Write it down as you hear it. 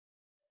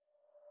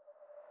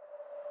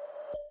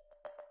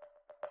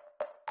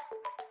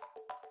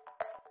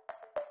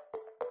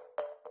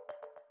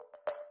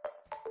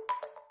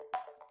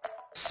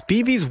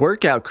Spivi's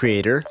Workout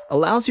Creator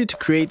allows you to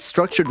create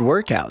structured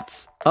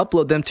workouts,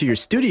 upload them to your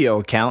studio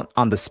account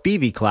on the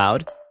Spivi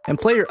cloud, and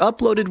play your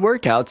uploaded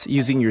workouts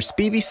using your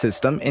Spivi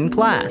system in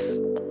class.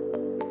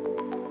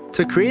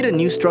 To create a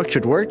new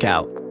structured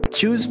workout,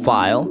 choose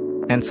File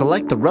and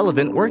select the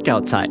relevant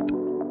workout type.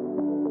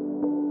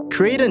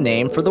 Create a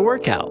name for the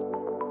workout.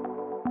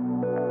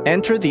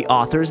 Enter the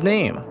author's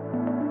name.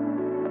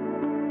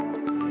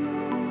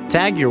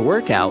 Tag your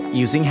workout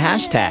using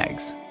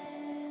hashtags.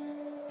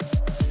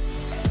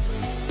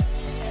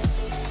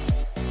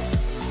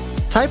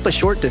 Type a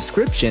short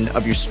description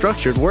of your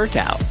structured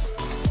workout.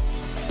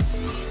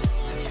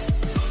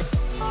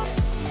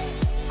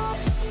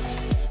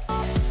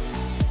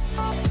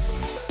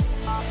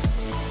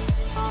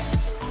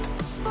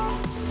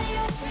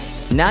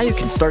 Now you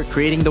can start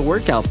creating the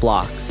workout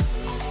blocks.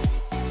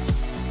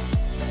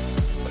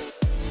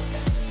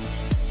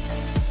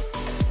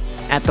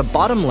 At the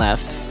bottom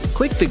left,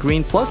 click the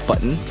green plus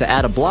button to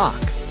add a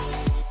block.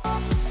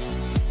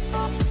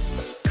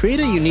 Create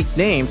a unique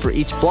name for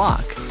each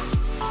block.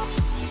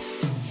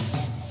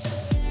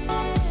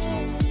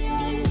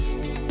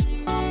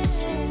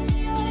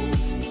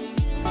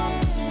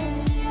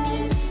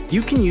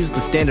 You can use the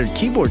standard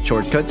keyboard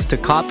shortcuts to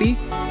copy,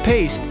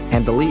 paste,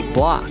 and delete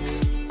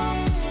blocks.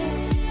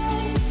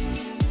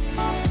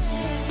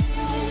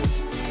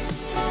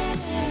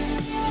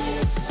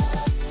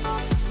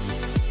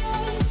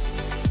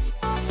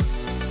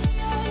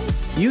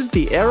 Use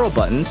the arrow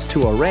buttons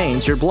to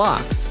arrange your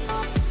blocks.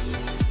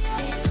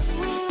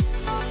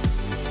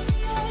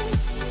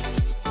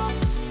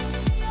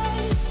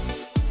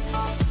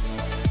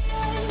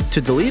 To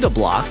delete a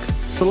block,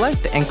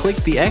 select and click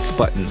the X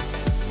button.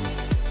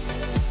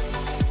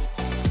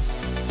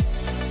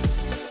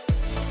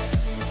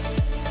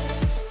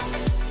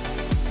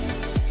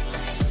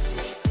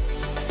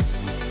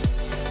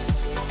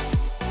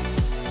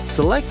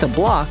 Select a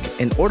block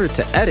in order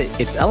to edit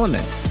its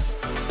elements.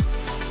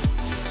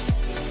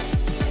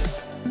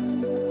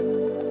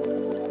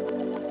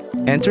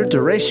 Enter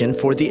duration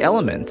for the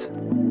element.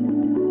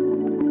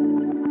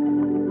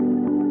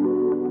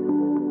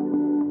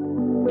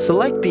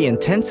 Select the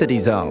intensity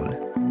zone.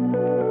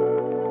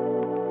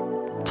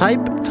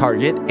 Type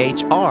target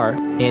HR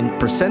in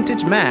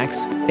percentage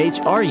max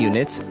HR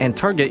units and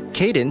target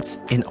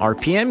cadence in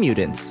RPM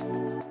units.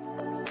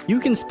 You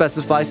can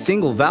specify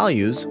single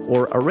values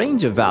or a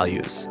range of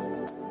values.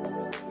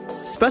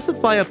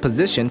 Specify a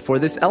position for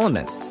this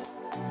element.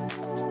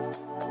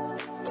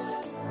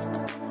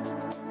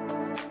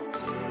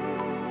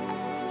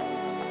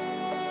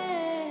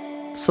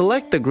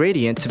 Select the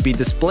gradient to be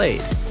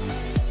displayed.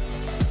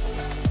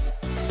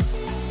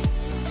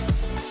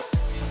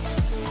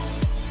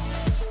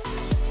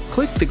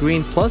 Click the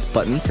green plus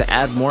button to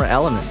add more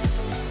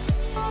elements.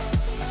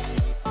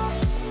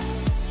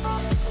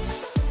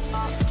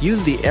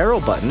 Use the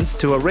arrow buttons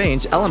to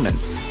arrange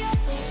elements.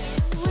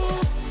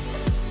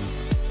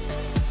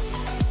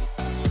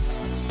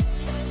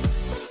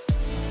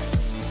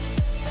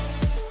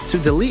 To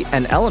delete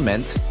an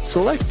element,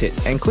 select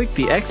it and click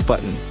the X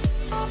button.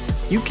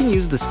 You can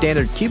use the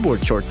standard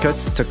keyboard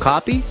shortcuts to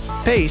copy,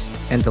 paste,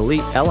 and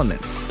delete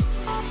elements.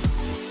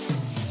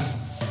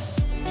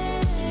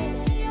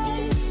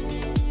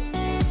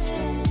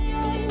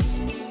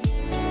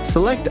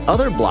 Select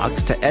other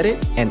blocks to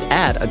edit and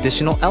add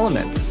additional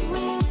elements.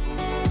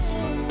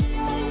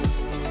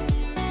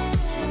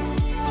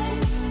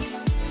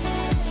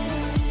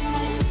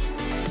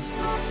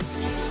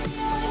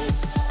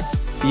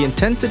 The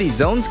intensity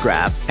zones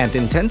graph and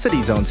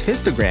intensity zones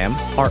histogram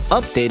are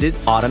updated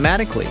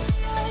automatically.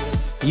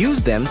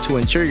 Use them to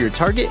ensure your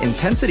target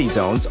intensity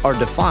zones are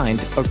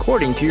defined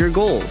according to your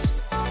goals.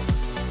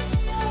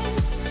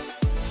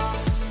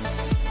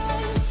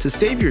 To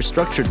save your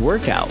structured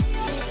workout,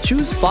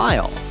 choose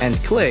File and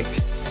click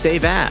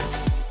Save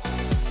As.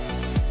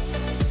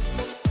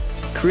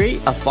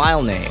 Create a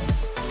file name.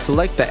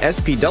 Select the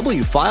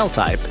SPW file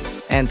type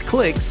and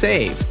click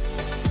Save.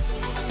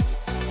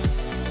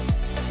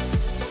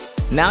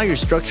 Now your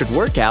structured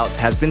workout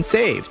has been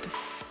saved.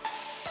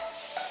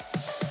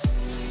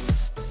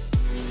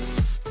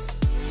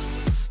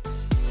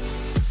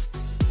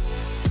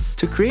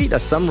 To create a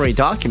summary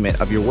document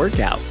of your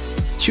workout,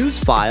 choose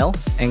File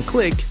and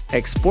click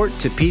Export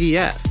to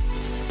PDF.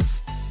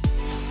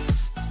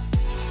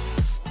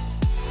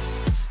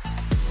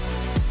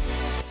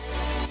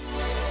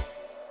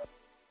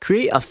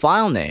 Create a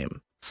file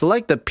name.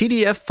 Select the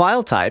PDF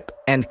file type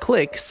and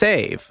click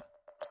Save.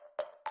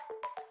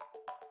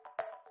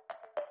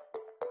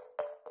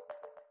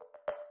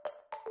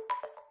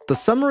 The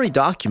summary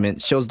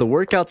document shows the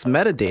workout's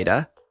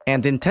metadata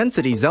and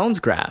intensity zones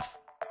graph.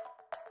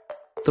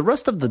 The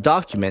rest of the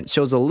document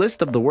shows a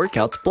list of the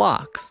workout's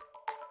blocks.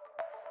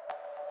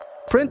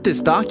 Print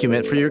this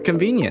document for your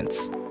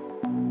convenience.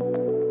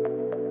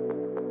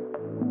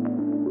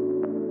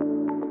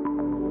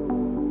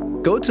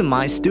 Go to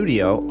My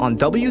Studio on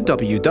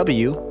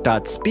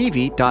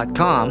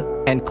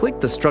www.spivi.com and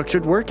click the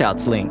Structured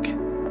Workouts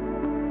link.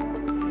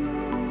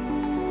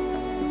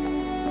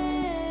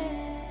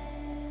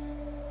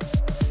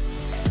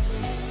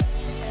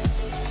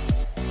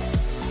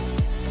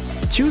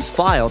 Choose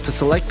File to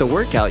select the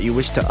workout you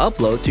wish to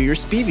upload to your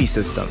Spivi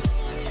system.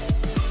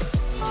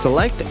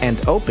 Select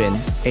and open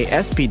a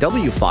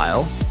SPW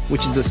file,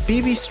 which is a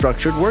Spivi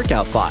structured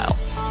workout file.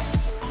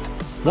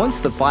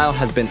 Once the file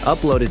has been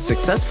uploaded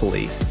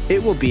successfully,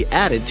 it will be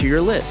added to your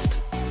list.